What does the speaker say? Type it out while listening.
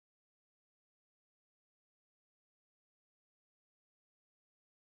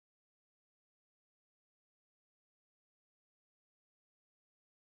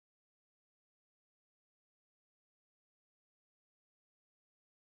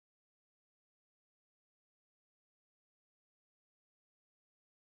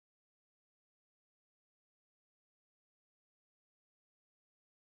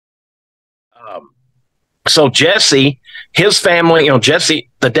So Jesse, his family, Jesse,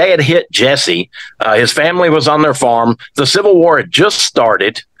 the day it hit Jesse, his family was on their farm. The Civil War had just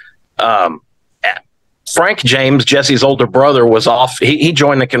started. Frank James, Jesse's older brother, was off. He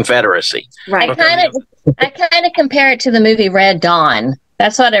joined the Confederacy. Right. I kind of compare it to the movie Red Dawn.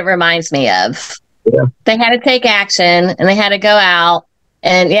 That's what it reminds me of. Yeah. They had to take action and they had to go out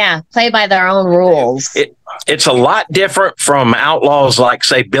and play by their own rules. It's a lot different from outlaws like,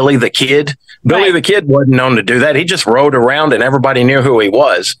 say, Billy the Kid. Billy the Kid wasn't known to do that. He just rode around and everybody knew who he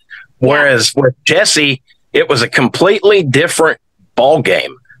was. Whereas with Jesse, it was a completely different ball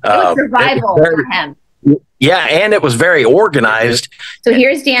game. It was survival for him. Yeah, and it was very organized. So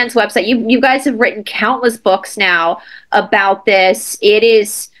here's Dan's website. You guys have written countless books now about this. It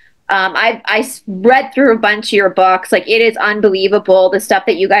is, I read through a bunch of your books. Like, it is unbelievable, the stuff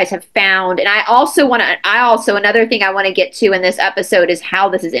that you guys have found. And another thing I want to get to in this episode is how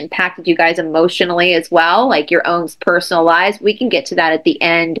this has impacted you guys emotionally as well, like your own personal lives. We can get to that at the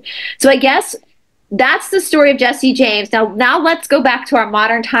end. So I guess that's the story of Jesse James. Now let's go back to our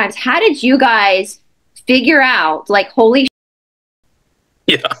modern times. How did you guys figure out, like, holy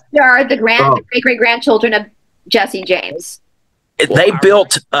they are the great-great-grandchildren of Jesse James? They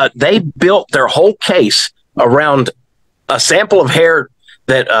built their whole case around a sample of hair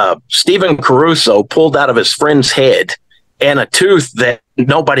that Stephen Caruso pulled out of his friend's head and a tooth that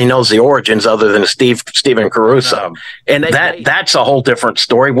nobody knows the origins other than Stephen Caruso. And that's a whole different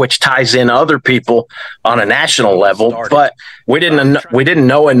story, which ties in other people on a national level. But we didn't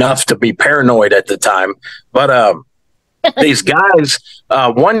know enough to be paranoid at the time. But these guys,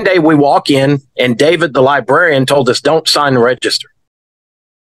 one day we walk in and David, the librarian, told us, don't sign the register.